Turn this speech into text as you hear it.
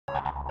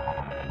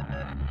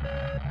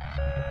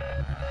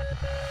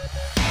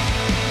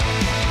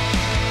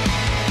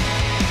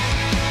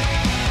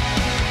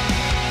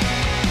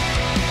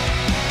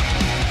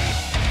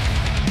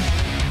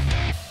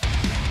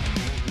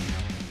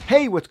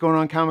Hey, what's going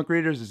on, comic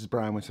readers? This is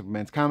Brian with Simple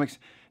Man's Comics,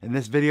 and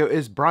this video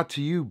is brought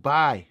to you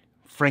by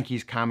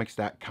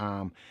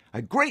FrankiesComics.com,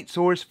 a great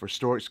source for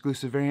store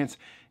exclusive variants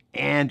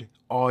and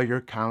all your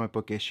comic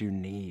book issue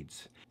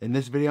needs. In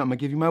this video, I'm going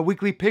to give you my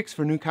weekly picks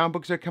for new comic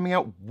books that are coming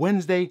out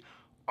Wednesday,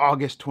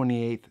 August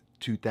 28th,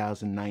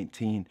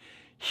 2019.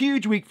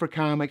 Huge week for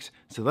comics,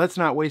 so let's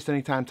not waste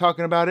any time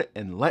talking about it,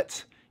 and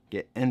let's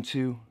get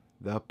into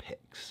the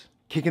picks.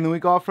 Kicking the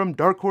week off from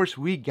Dark Horse,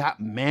 we got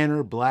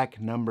Manor Black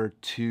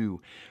 #2.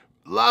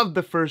 Loved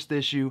the first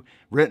issue,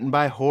 written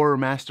by horror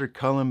master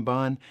Cullen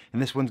Bunn,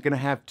 and this one's going to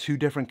have two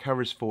different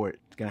covers for it.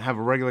 It's going to have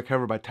a regular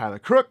cover by Tyler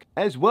Crook,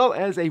 as well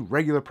as a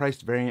regular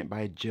priced variant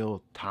by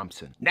Jill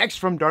Thompson. Next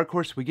from Dark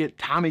Horse, we get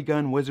Tommy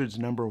Gun Wizards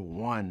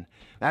 #1.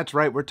 That's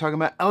right, we're talking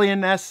about Eliot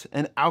Ness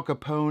and Al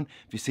Capone.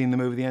 If you've seen the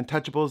movie The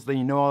Untouchables, then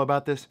you know all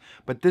about this.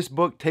 But this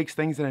book takes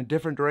things in a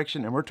different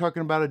direction, and we're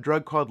talking about a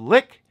drug called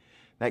Lick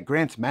that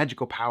grants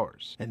magical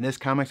powers. And this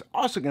comic's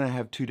also going to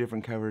have two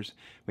different covers.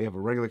 We have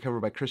a regular cover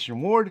by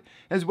Christian Ward,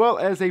 as well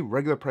as a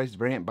regular priced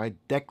variant by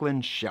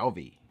Declan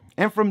Shalvey.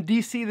 And from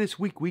DC this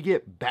week, we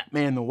get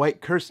Batman the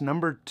White Curse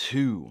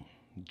 #2.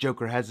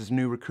 Joker has his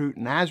new recruit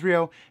in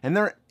Azrael, and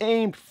they're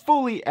aimed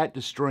fully at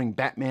destroying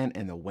Batman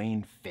and the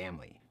Wayne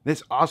family.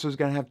 This also is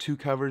going to have two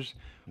covers,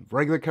 a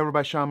regular cover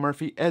by Sean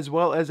Murphy, as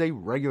well as a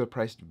regular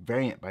priced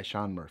variant by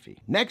Sean Murphy.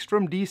 Next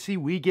from DC,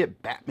 we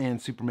get Batman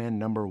Superman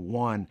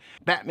 #1.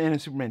 Batman and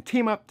Superman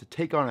team up to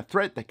take on a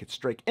threat that could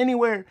strike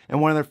anywhere,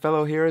 and one of their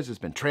fellow heroes has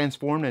been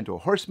transformed into a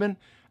horseman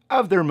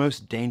of their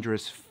most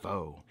dangerous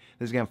foe.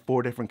 This is going to have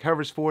four different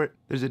covers for it.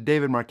 There's a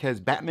David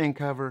Marquez Batman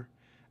cover,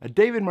 a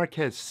David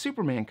Marquez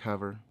Superman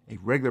cover, a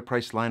regular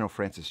priced Lionel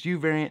Francis Yu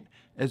variant,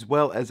 as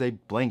well as a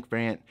blank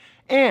variant,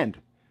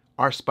 and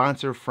our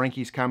sponsor,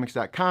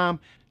 FrankiesComics.com,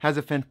 has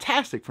a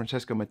fantastic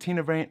Francesco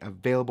Mattina variant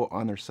available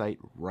on their site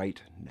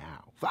right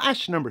now.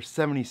 Flash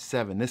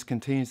 #77. This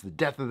continues the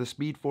Death of the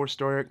Speed Force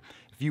story arc.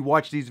 If you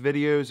watch these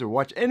videos or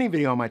watch any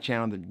video on my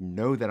channel, then you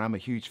know that I'm a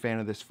huge fan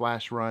of this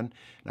Flash run,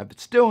 and I've been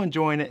still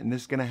enjoying it, and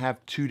this is going to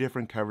have two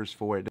different covers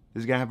for it.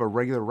 This is going to have a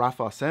regular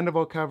Rafael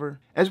Sandoval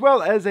cover, as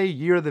well as a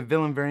Year of the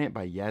Villain variant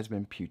by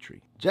Yasmin Putri.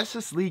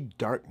 Justice League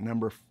Dark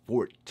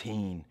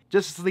 #14.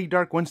 Justice League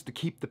Dark wants to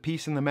keep the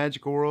peace in the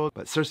magical world,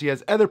 but Cersei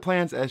has other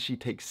plans as she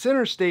takes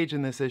center stage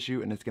in this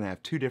issue, and it's going to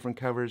have two different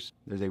covers.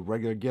 There's a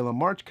regular Gila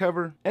March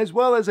cover, as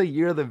well as a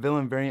Year of the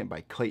Villain variant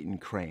by Clayton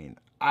Crane.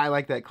 I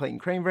like that Clayton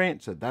Crane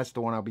variant, so that's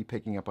the one I'll be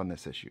picking up on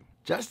this issue.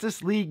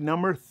 Justice League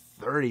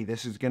 #30.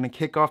 This is going to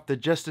kick off the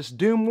Justice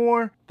Doom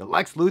War. The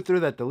Lex Luthor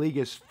that the League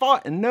has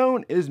fought and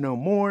known is no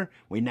more.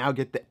 We now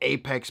get the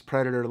Apex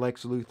Predator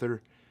Lex Luthor,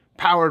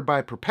 powered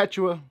by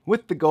Perpetua,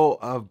 with the goal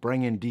of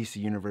bringing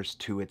DC Universe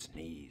to its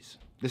knees.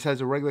 This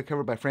has a regular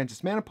cover by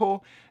Francis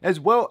Manapul, as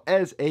well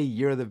as a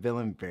Year of the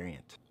Villain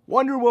variant.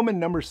 Wonder Woman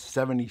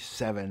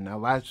 #77. Now,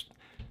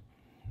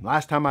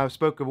 last time I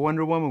spoke of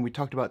Wonder Woman, we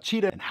talked about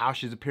Cheetah and how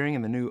she's appearing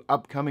in the new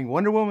upcoming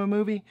Wonder Woman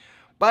movie.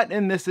 But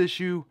in this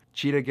issue,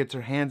 Cheetah gets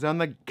her hands on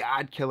the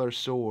God Killer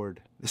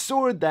sword. The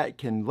sword that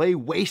can lay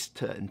waste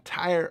to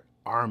entire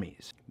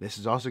armies. This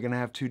is also going to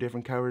have two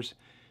different covers.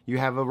 You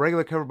have a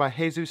regular cover by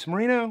Jesus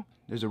Marino.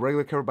 There's a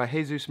regular cover by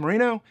Jesus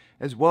Marino,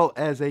 as well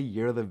as a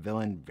Year of the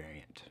Villain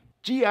variant.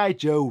 G.I.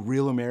 Joe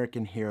Real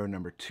American Hero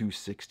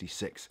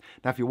 #266.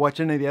 Now, if you watch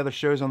any of the other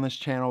shows on this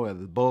channel, the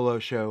Bolo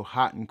Show,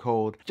 Hot and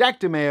Cold,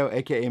 Jack DeMeo,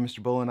 aka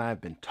Mr. Bolo, and I have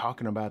been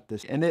talking about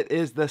this, and it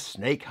is the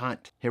Snake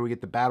Hunt. Here we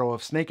get the Battle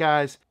of Snake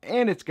Eyes,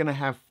 and it's going to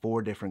have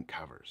four different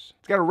covers.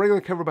 It's got a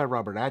regular cover by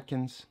Robert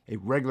Atkins, a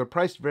regular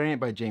priced variant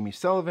by Jamie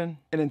Sullivan,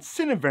 an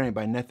incentive variant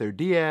by Netho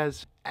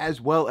Diaz,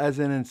 as well as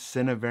an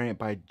incentive variant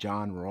by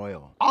John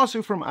Royal.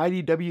 Also from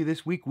IDW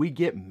this week, we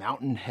get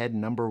Mountainhead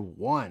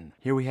 #1.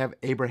 Here we have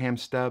Abraham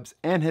Stubbs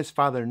and his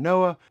father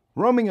Noah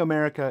roaming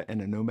America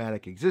in a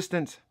nomadic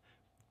existence,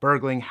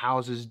 burgling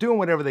houses, doing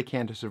whatever they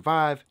can to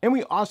survive. And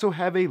we also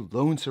have a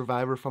lone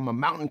survivor from a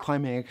mountain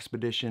climbing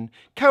expedition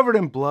covered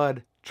in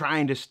blood,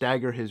 trying to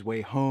stagger his way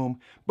home.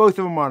 Both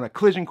of them are on a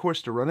collision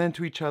course to run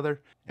into each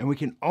other, and we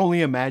can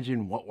only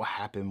imagine what will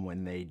happen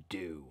when they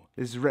do.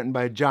 This is written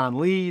by John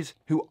Lees,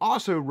 who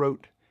also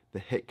wrote the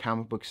hit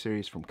comic book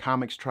series from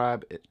Comics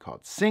Tribe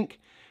called Sync.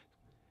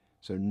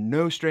 So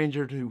no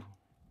stranger to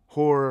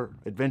horror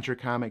adventure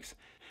comics.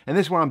 And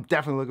this one I'm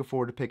definitely looking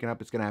forward to picking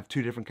up. It's going to have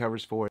two different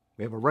covers for it.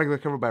 We have a regular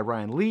cover by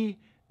Ryan Lee,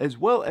 as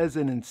well as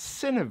an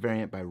incentive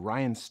variant by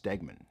Ryan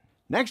Stegman.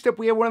 Next up,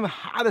 we have one of the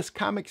hottest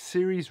comic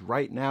series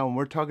right now, and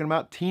we're talking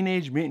about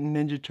Teenage Mutant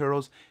Ninja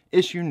Turtles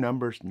issue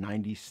number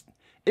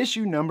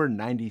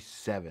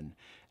 97.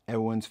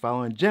 Everyone's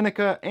following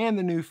Jennika and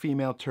the new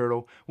female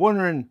turtle,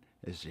 wondering,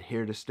 is she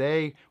here to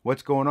stay?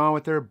 What's going on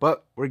with her?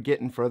 But we're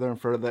getting further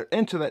and further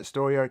into that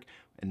story arc,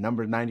 and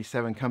number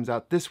 97 comes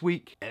out this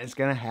week, and it's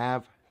going to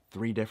have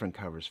three different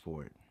covers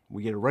for it.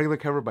 We get a regular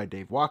cover by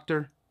Dave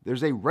Wachter.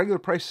 There's a regular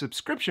price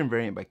subscription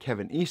variant by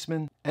Kevin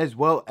Eastman, as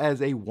well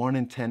as a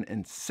 1-in-10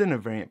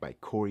 incentive variant by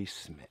Corey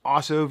Smith.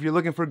 Also, if you're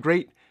looking for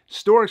great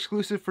store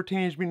exclusive for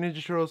Teenage Mutant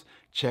Ninja Turtles,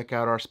 check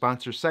out our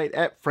sponsor site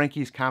at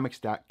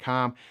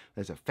FrankiesComics.com.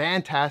 There's a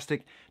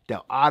fantastic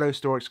Del Auto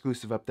store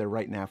exclusive up there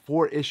right now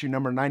for issue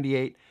number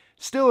 98.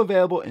 Still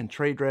available in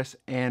trade dress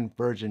and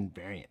virgin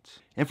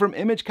variants. And from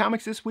Image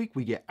Comics this week,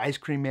 we get Ice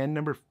Cream Man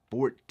number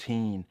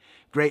 14.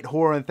 Great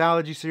horror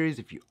anthology series.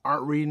 If you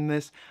aren't reading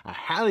this, I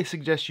highly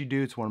suggest you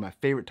do. It's one of my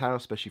favorite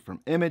titles, especially from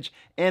Image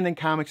and in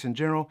comics in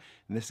general.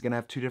 And this is going to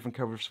have 2 different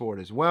covers for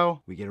it as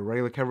well. We get a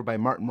regular cover by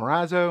Martin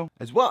Morazzo,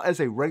 as well as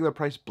a regular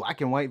price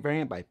black and white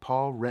variant by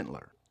Paul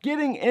Rentler.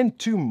 Getting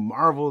into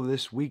Marvel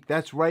this week,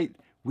 that's right,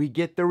 we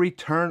get the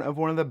return of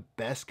one of the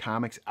best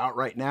comics out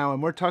right now,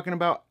 and we're talking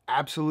about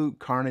Absolute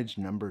Carnage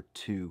number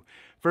 2.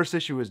 First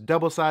issue was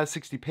double sized,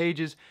 60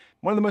 pages,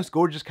 one of the most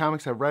gorgeous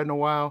comics I've read in a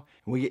while,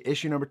 and we get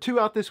issue number 2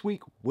 out this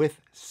week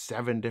with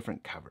 7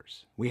 different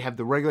covers. We have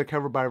the regular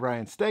cover by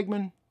Ryan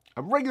Stegman,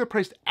 a regular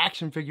priced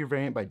action figure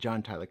variant by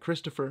John Tyler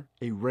Christopher,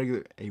 a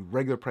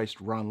regular priced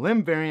Ron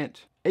Lim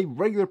variant, a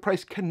regular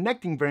price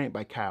connecting variant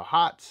by Kyle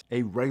Hotz,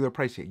 a regular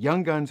price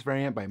Young Guns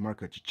variant by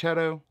Marco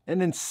Cicchetto,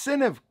 an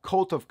incentive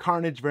Cult of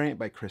Carnage variant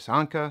by Chris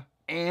Anka,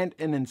 and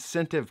an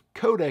incentive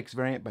Codex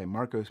variant by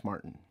Marcos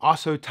Martin.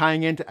 Also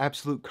tying into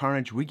Absolute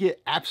Carnage, we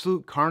get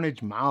Absolute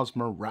Carnage Miles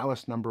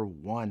Morales number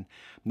 1.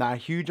 Not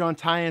huge on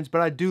tie-ins,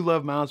 but I do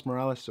love Miles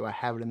Morales, so I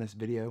have it in this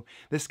video.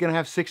 This is going to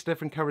have 6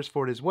 different covers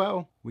for it as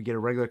well. We get a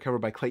regular cover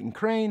by Clayton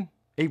Crane,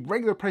 a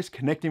regular price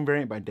connecting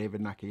variant by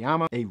David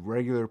Nakayama, a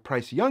regular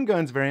price Young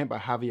Guns variant by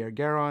Javier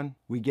Garron.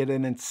 We get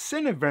an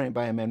incentive variant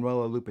by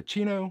Emanuela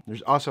Lupacchino.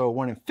 There's also a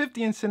 1 in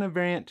 50 incentive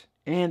variant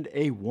and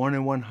a 1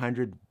 in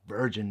 100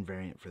 virgin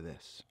variant for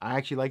this. I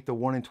actually like the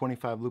 1 in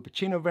 25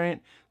 Lupacchino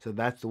variant, so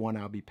that's the one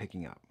I'll be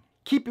picking up.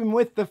 Keeping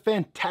with the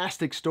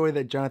fantastic story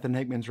that Jonathan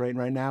Hickman's writing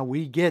right now,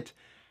 we get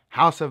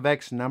House of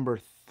X number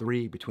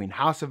 3. Between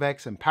House of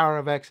X and Power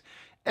of X,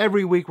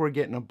 every week we're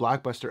getting a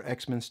blockbuster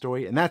X-Men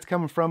story, and that's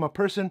coming from a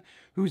person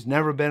who's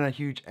never been a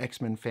huge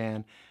X-Men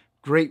fan.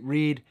 Great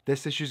read.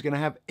 This issue is going to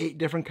have 8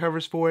 different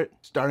covers for it,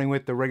 starting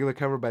with the regular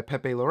cover by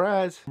Pepe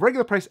Larraz,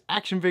 regular price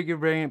action figure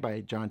variant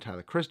by John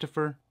Tyler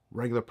Christopher,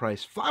 regular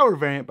price flower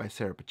variant by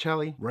Sarah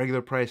Pichelli,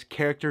 regular price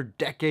character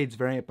decades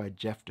variant by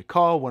Jeff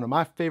DeCall, one of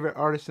my favorite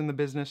artists in the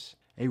business,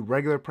 a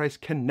regular price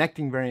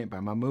connecting variant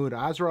by Mahmoud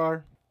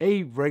Asrar,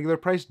 a regular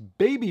price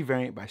baby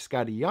variant by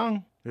Scotty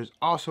Young. There's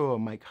also a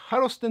Mike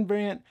Huddleston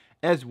variant,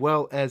 as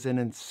well as an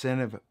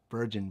incentive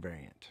virgin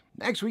variant.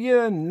 Next, we get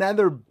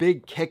another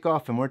big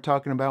kickoff, and we're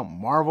talking about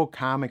Marvel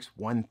Comics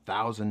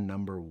 1000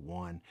 number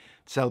 1.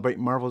 To celebrate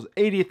Marvel's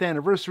 80th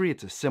anniversary,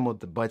 it's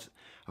assembled a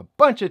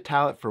bunch of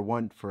talent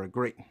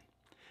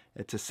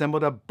It's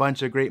assembled a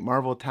bunch of great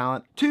Marvel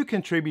talent to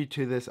contribute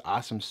to this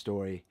awesome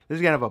story. This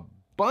is going to have a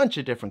bunch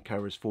of different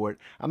covers for it.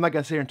 I'm not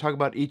going to sit here and talk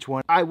about each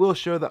one. I will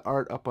show the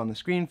art up on the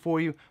screen for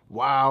you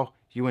while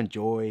you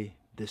enjoy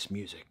this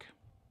music.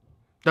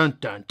 Dun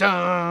dun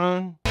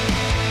dun!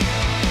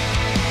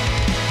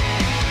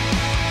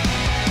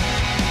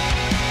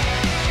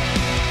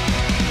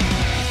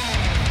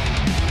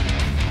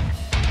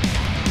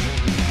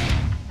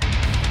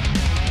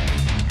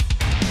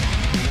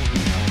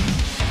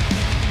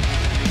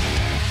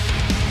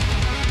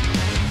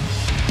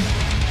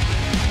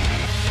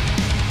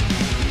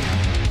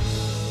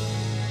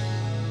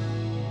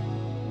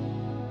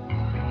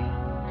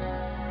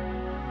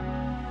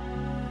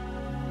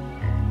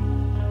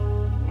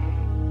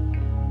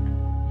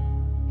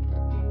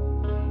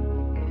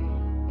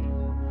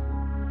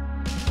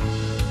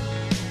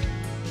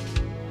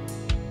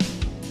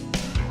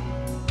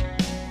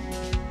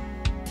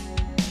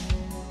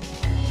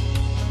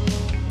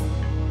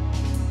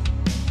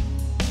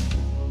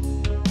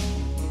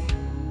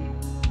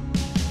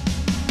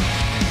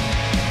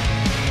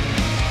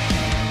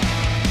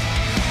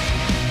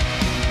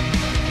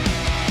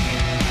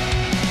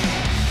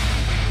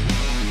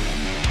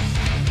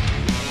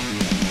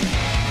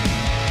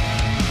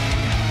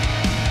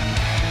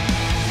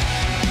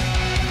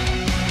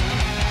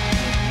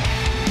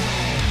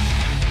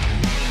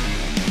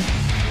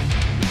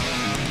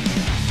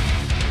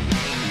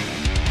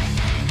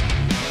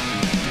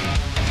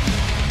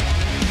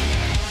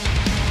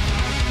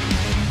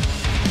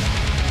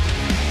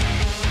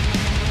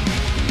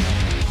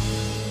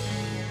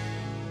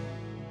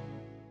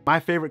 My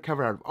favorite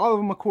cover out of all of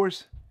them, of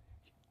course,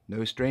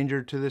 no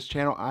stranger to this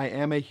channel, I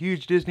am a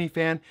huge Disney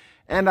fan,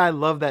 and I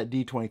love that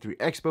D23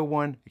 Expo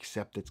one,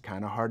 except it's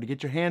kind of hard to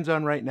get your hands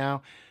on right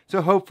now,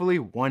 so hopefully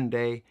one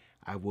day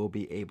I will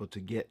be able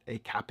to get a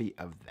copy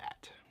of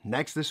that.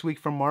 Next this week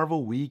from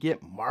Marvel, we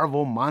get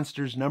Marvel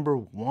Monsters number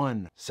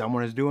 1.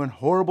 Someone is doing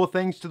horrible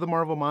things to the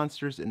Marvel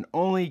Monsters, and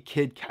only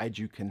Kid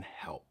Kaiju can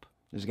help.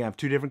 There's going to have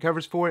 2 different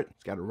covers for it.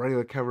 It's got a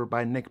regular cover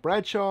by Nick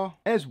Bradshaw,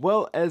 as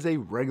well as a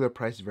regular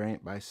price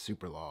variant by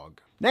Superlog.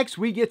 Next,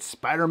 we get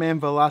Spider-Man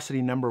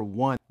Velocity number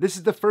 1. This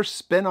is the first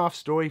spin-off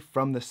story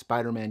from the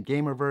Spider-Man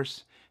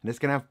Gamerverse, and it's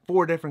going to have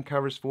 4 different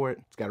covers for it.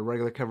 It's got a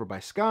regular cover by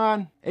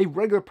Scon, a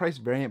regular price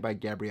variant by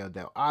Gabriel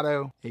Del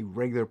Otto, a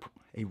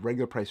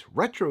regular price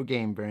retro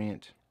game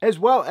variant, as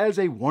well as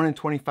a 1 in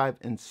 25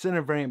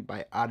 incentive variant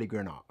by Adi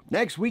Granat.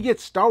 Next, we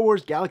get Star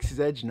Wars Galaxy's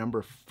Edge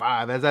number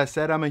 5. As I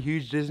said, I'm a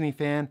huge Disney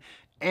fan,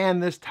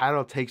 and this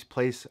title takes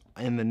place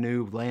in the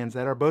new lands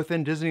that are both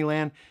in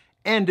Disneyland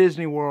and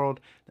Disney World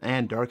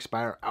and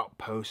Darkspire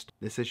Outpost.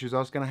 This issue is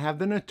also going to have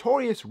the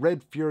notorious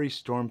Red Fury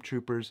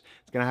Stormtroopers.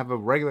 It's going to have a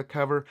regular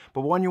cover,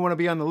 but one you want to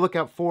be on the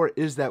lookout for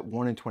is that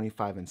 1 in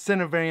 25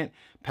 incentive variant.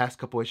 Past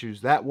couple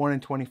issues, that 1 in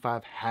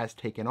 25 has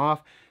taken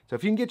off. So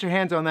if you can get your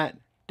hands on that,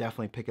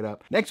 definitely pick it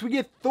up. Next, we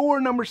get Thor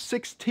number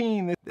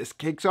 16. This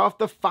kicks off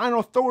the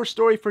final Thor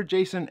story for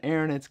Jason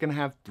Aaron. It's going to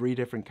have 3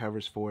 different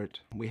covers for it.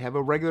 We have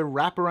a regular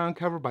wraparound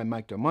cover by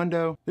Mike Del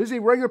Mundo. There's a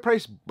regular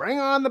price Bring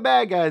On the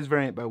Bad Guys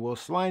variant by Will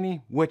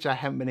Sliney, which I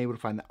haven't been able to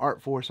find the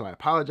art for, so I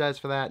apologize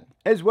for that.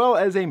 As well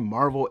as a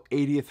Marvel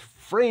 80th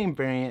frame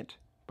variant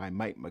by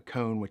Mike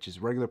McKone, which is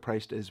regular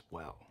priced as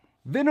well.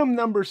 Venom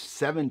number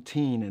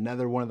 17,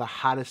 another one of the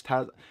hottest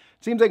titles.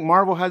 Seems like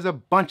Marvel has a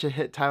bunch of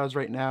hit titles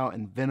right now,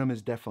 and Venom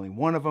is definitely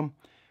one of them.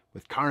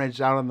 With Carnage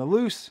out on the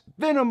loose,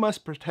 Venom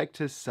must protect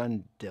his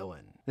son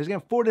Dylan. There's going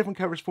to have 4 different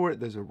covers for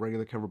it. There's a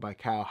regular cover by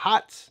Kyle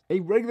Hotz,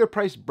 a regular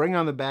price Bring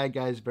On the Bad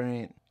Guys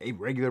variant, a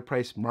regular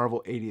price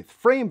Marvel 80th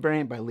frame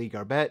variant by Lee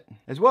Garbett,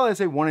 as well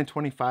as a 1 in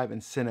 25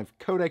 incentive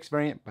Codex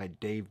variant by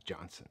Dave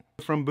Johnson.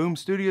 From Boom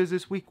Studios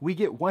this week, we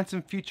get Once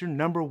and Future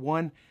number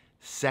 1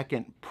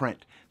 second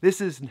print.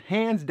 This is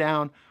hands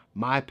down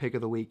my pick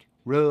of the week.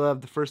 Really love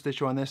the first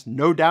issue on this,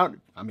 no doubt.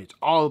 I mean, it's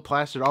all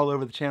plastered all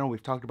over the channel.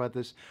 We've talked about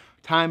this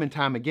time and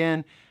time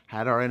again.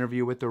 Had our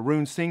interview with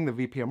Arun Singh, the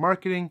VP of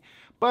Marketing,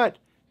 but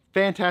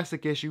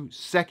fantastic issue,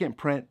 second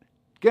print.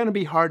 Gonna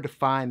be hard to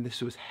find.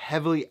 This was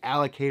heavily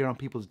allocated on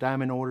people's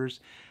diamond orders.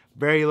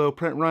 Very low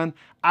print run.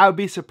 I would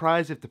be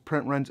surprised if the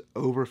print runs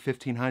over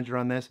 1,500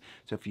 on this.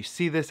 So if you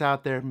see this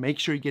out there, make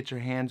sure you get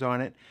your hands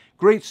on it.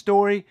 Great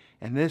story,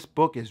 and this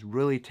book is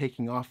really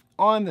taking off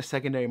on the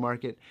secondary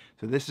market.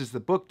 So this is the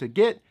book to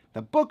get,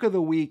 the book of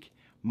the week,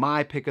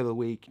 my pick of the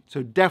week.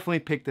 So definitely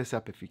pick this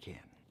up if you can.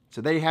 So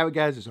there you have it,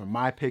 guys. Those are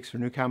my picks for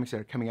new comics that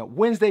are coming out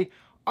Wednesday,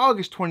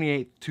 August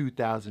 28th,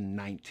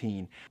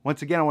 2019.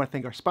 Once again, I want to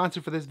thank our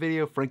sponsor for this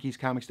video,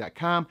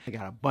 FrankiesComics.com. I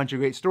got a bunch of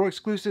great store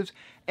exclusives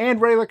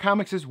and regular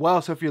comics as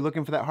well. So if you're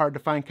looking for that hard to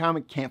find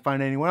comic, can't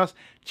find anyone else,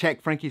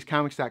 check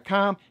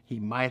FrankiesComics.com. He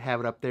might have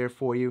it up there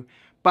for you.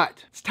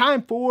 But it's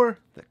time for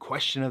the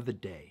question of the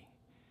day.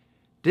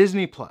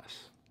 Disney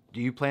Plus.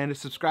 Do you plan to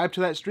subscribe to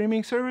that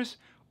streaming service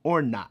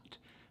or not?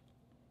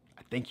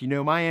 I think you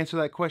know my answer to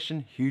that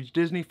question. Huge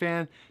Disney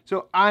fan,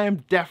 so I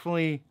am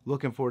definitely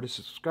looking forward to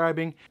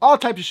subscribing. All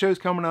types of shows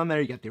coming on there.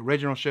 You got the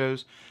original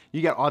shows,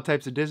 you got all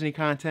types of Disney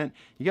content,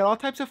 you got all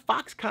types of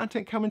Fox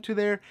content coming to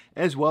there,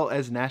 as well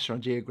as National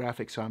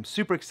Geographic. So I'm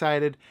super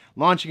excited.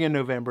 Launching in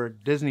November,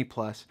 Disney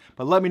Plus.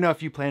 But let me know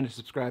if you plan to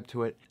subscribe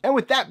to it. And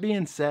with that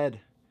being said,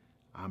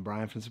 I'm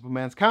Brian from Simple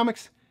Man's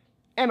Comics,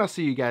 and I'll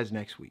see you guys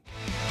next week.